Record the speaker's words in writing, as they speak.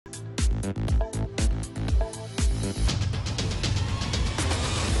Bismillah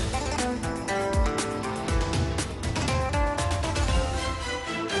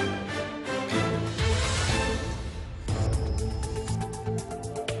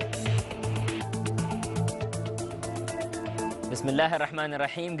ar-Rahman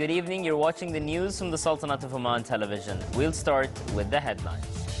ar-Rahim. Good evening. You're watching the news from the Sultanate of Oman television. We'll start with the headlines.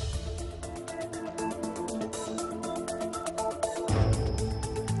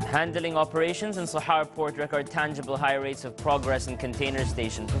 Handling operations in Sahar port record tangible high rates of progress in container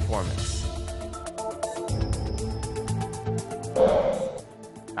station performance.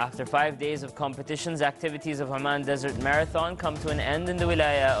 After 5 days of competitions, activities of Oman Desert Marathon come to an end in the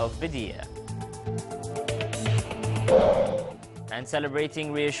wilaya of Bidiyah. And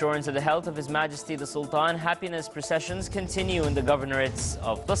celebrating reassurance of the health of His Majesty the Sultan, happiness processions continue in the governorates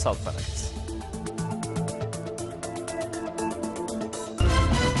of the Sultanate.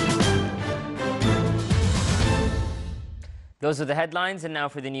 Those are the headlines, and now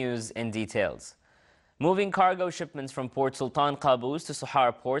for the news in details. Moving cargo shipments from Port Sultan Qaboos to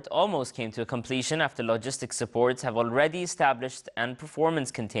Sahar port almost came to a completion after logistics supports have already established and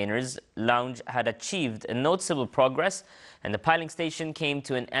performance containers lounge had achieved a noticeable progress, and the piling station came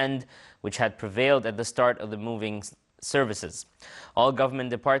to an end, which had prevailed at the start of the moving services. All government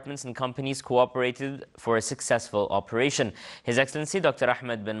departments and companies cooperated for a successful operation. His Excellency Dr.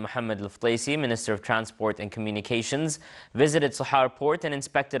 Ahmed bin Mohammed Al-Ftaisi, Minister of Transport and Communications, visited Sahar port and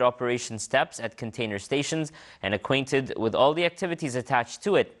inspected operation steps at container stations and acquainted with all the activities attached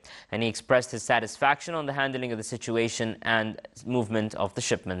to it. And he expressed his satisfaction on the handling of the situation and movement of the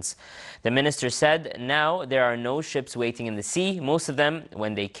shipments. The minister said, now there are no ships waiting in the sea. Most of them,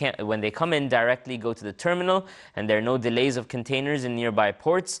 when they come in, directly go to the terminal, and there are no delays of containers in nearby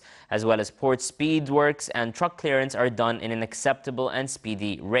ports, as well as port speed works and truck clearance are done in an acceptable and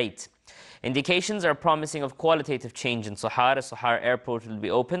speedy rate. Indications are promising of qualitative change in Sahar. Sahar Airport will be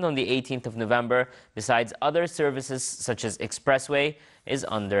opened on the 18th of November. Besides, other services such as expressway is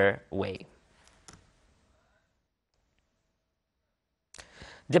underway.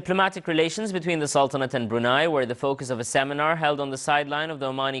 Diplomatic relations between the Sultanate and Brunei were the focus of a seminar held on the sideline of the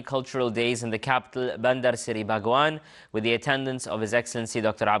Omani Cultural Days in the capital, Bandar Seri Bagwan, with the attendance of His Excellency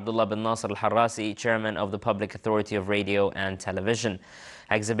Dr. Abdullah bin Nasser Al-Harrasi, Chairman of the Public Authority of Radio and Television.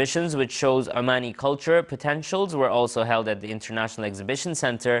 Exhibitions which shows Omani culture potentials were also held at the International Exhibition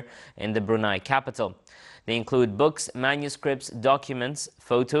Center in the Brunei capital. They include books, manuscripts, documents,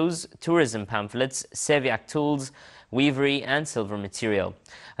 photos, tourism pamphlets, Seviak tools, weavery and silver material.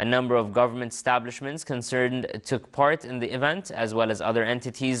 A number of government establishments concerned took part in the event, as well as other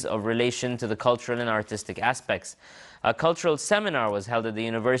entities of relation to the cultural and artistic aspects. A cultural seminar was held at the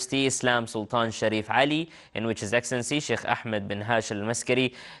University Islam Sultan Sharif Ali, in which His Excellency Sheikh Ahmed bin Hash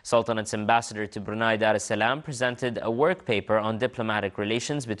al-Maskari, Sultanate's ambassador to Brunei Dar es Salaam, presented a work paper on diplomatic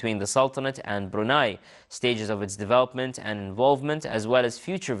relations between the Sultanate and Brunei, stages of its development and involvement, as well as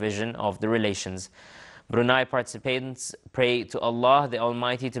future vision of the relations. Brunei participants pray to Allah the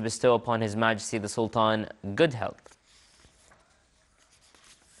Almighty to bestow upon His Majesty the Sultan good health.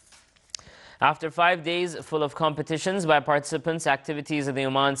 After 5 days full of competitions by participants, activities of the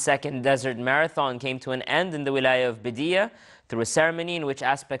Oman's second Desert Marathon came to an end in the wilaya of Bidiyah through a ceremony in which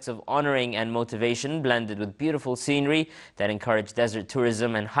aspects of honoring and motivation blended with beautiful scenery that encourage desert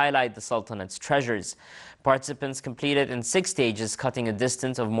tourism and highlight the Sultanate's treasures. Participants completed in 6 stages, cutting a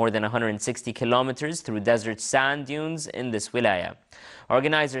distance of more than 160 kilometers through desert sand dunes in this wilaya.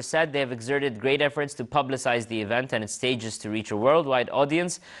 Organizers said they have exerted great efforts to publicize the event and its stages to reach a worldwide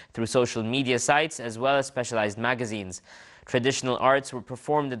audience through social media sites as well as specialized magazines. Traditional arts were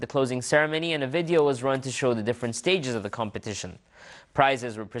performed at the closing ceremony, and a video was run to show the different stages of the competition.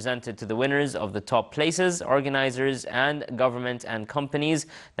 Prizes were presented to the winners of the top places, organizers, and government and companies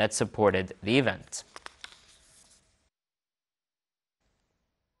that supported the event.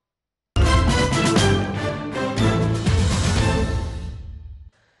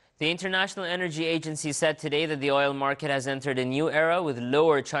 The International Energy Agency said today that the oil market has entered a new era with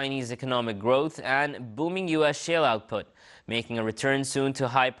lower Chinese economic growth and booming U.S. shale output. Making a return soon to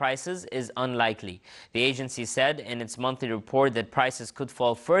high prices is unlikely. The agency said in its monthly report that prices could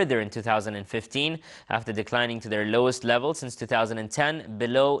fall further in 2015 after declining to their lowest level since 2010,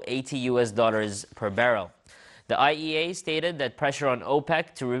 below $80 per barrel. The IEA stated that pressure on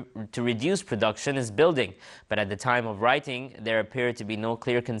OPEC to reduce production is building, but at the time of writing, there appeared to be no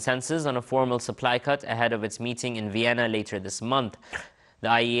clear consensus on a formal supply cut ahead of its meeting in Vienna later this month. The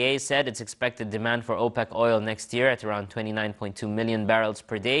IEA said its expected demand for OPEC oil next year at around 29.2 million barrels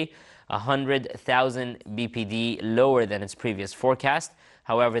per day, 100,000 BPD lower than its previous forecast.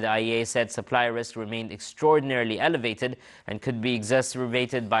 However, the IEA said supply risk remained extraordinarily elevated and could be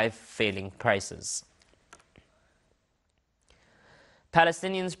exacerbated by failing prices.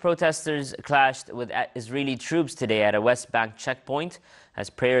 Palestinians protesters clashed with Israeli troops today at a West Bank checkpoint as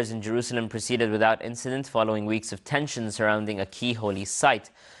prayers in Jerusalem proceeded without incident following weeks of tension surrounding a key holy site.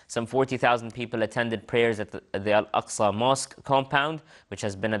 Some 40,000 people attended prayers at the Al-Aqsa Mosque compound, which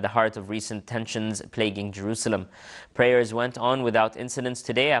has been at the heart of recent tensions plaguing Jerusalem. Prayers went on without incidents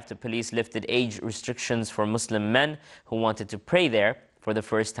today after police lifted age restrictions for Muslim men who wanted to pray there for the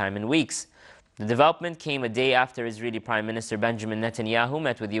first time in weeks. The development came a day after Israeli Prime Minister Benjamin Netanyahu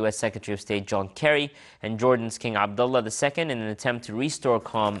met with U.S. Secretary of State John Kerry and Jordan's King Abdullah II in an attempt to restore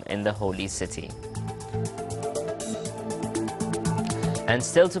calm in the holy city. And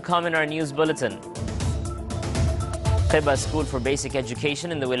still to come in our news bulletin. Qiba School for Basic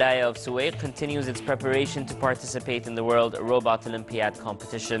Education in the Wilaya of Suwayq continues its preparation to participate in the World Robot Olympiad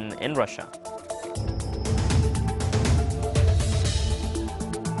competition in Russia.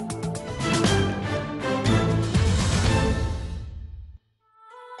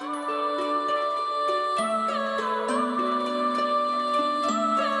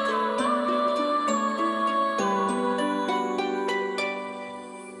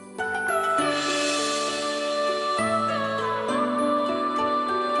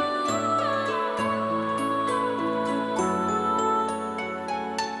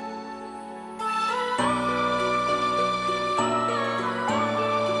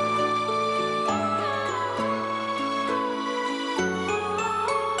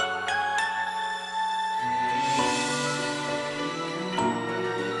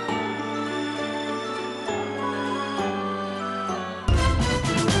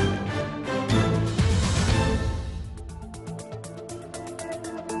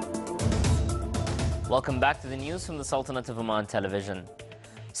 Welcome back to the news from the Sultanate of Oman television.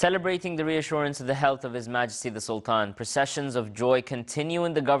 Celebrating the reassurance of the health of His Majesty the Sultan, processions of joy continue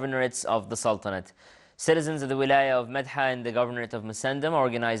in the governorates of the Sultanate. Citizens of the Wilaya of Medha and the Governorate of Musandam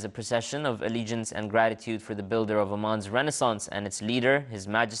organized a procession of allegiance and gratitude for the builder of Oman's Renaissance and its leader, His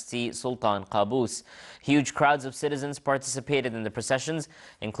Majesty Sultan Qaboos. Huge crowds of citizens participated in the processions,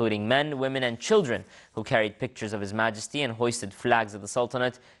 including men, women and children, who carried pictures of His Majesty and hoisted flags of the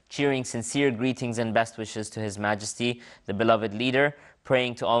Sultanate, cheering sincere greetings and best wishes to His Majesty, the beloved leader,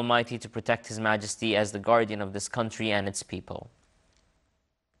 praying to Almighty to protect His Majesty as the guardian of this country and its people.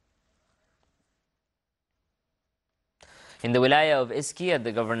 In the Wilaya of Iski at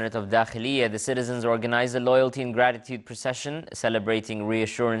the Governorate of Dakhiliya, the citizens organized a loyalty and gratitude procession celebrating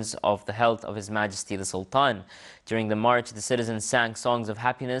reassurance of the health of His Majesty the Sultan. During the march, the citizens sang songs of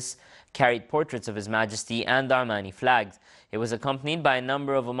happiness, carried portraits of His Majesty and the Omani flags. It was accompanied by a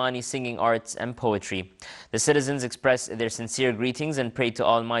number of Omani singing arts and poetry. The citizens expressed their sincere greetings and prayed to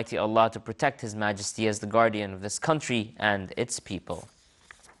Almighty Allah to protect His Majesty as the guardian of this country and its people.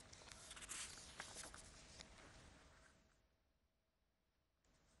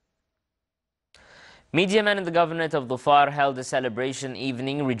 Media men in the Governorate of Dhofar held a celebration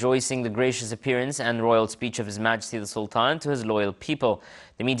evening rejoicing the gracious appearance and royal speech of His Majesty the Sultan to his loyal people.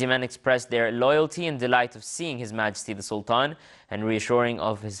 The media men expressed their loyalty and delight of seeing His Majesty the Sultan and reassuring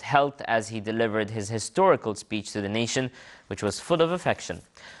of his health as he delivered his historical speech to the nation, which was full of affection.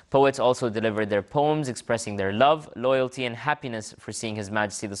 Poets also delivered their poems expressing their love, loyalty and happiness for seeing His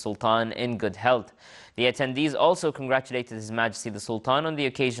Majesty the Sultan in good health. The attendees also congratulated His Majesty the Sultan on the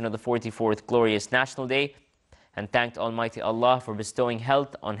occasion of the 44th Glorious National Day and thanked Almighty Allah for bestowing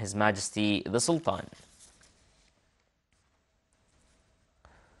health on His Majesty the Sultan.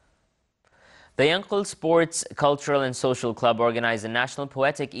 The Yanqul Sports, Cultural and Social Club organized a national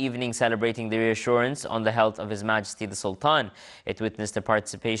poetic evening celebrating the reassurance on the health of His Majesty the Sultan. It witnessed the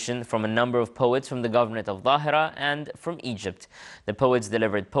participation from a number of poets from the Governorate of Dhahira and from Egypt. The poets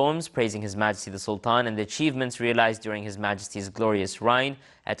delivered poems praising His Majesty the Sultan and the achievements realized during His Majesty's glorious reign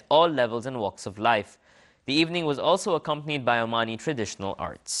at all levels and walks of life. The evening was also accompanied by Omani traditional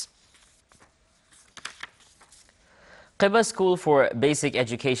arts. Qiba School for Basic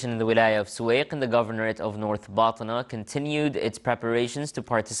Education in the Wilaya of Suwayq in the Governorate of North Batna continued its preparations to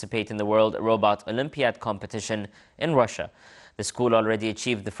participate in the World Robot Olympiad competition in Russia. The school already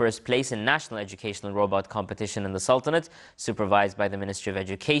achieved the first place in National Educational Robot Competition in the Sultanate, supervised by the Ministry of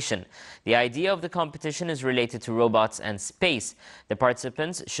Education. The idea of the competition is related to robots and space. The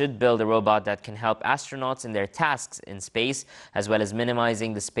participants should build a robot that can help astronauts in their tasks in space, as well as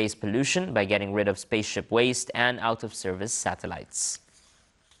minimizing the space pollution by getting rid of spaceship waste and out-of-service satellites.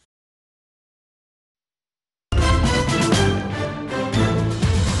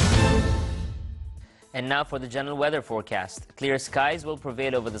 And now for the general weather forecast. Clear skies will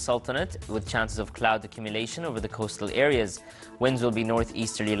prevail over the Sultanate, with chances of cloud accumulation over the coastal areas. Winds will be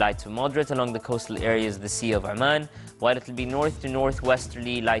northeasterly light to moderate along the coastal areas of the Sea of Oman, while it will be north to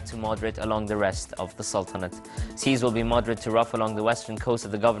northwesterly light to moderate along the rest of the Sultanate. Seas will be moderate to rough along the western coast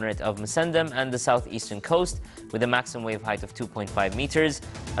of the Governorate of Musandam and the southeastern coast, with a maximum wave height of 2.5 meters.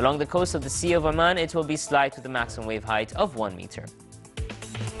 Along the coast of the Sea of Oman, it will be slight with a maximum wave height of 1 meter.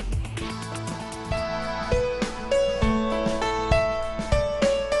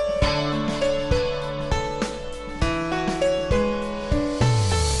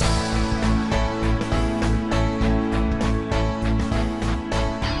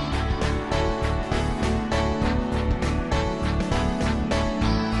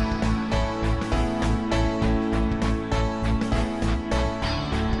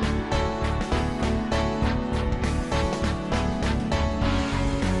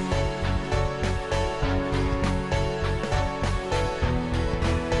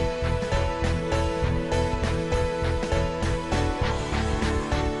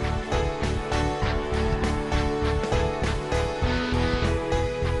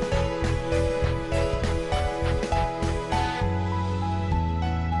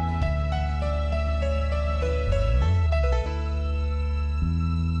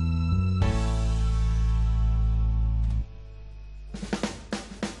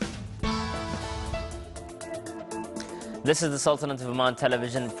 This is the Sultanate of Oman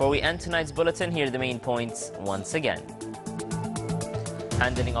Television. Before we end tonight's bulletin, here are the main points once again.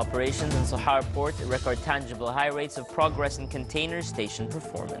 Handling operations in Sohar Port record tangible high rates of progress in container station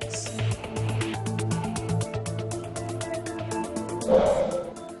performance.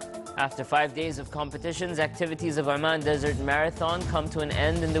 After 5 days of competitions, activities of Oman Desert Marathon come to an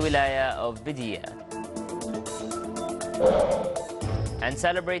end in the wilaya of Bidia. And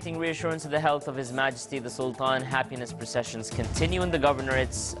celebrating reassurance of the health of His Majesty the Sultan, happiness processions continue in the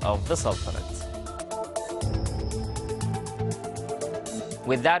governorates of the Sultanate.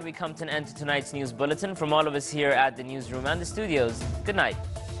 With that, we come to an end to tonight's news bulletin. From all of us here at the newsroom and the studios, good night.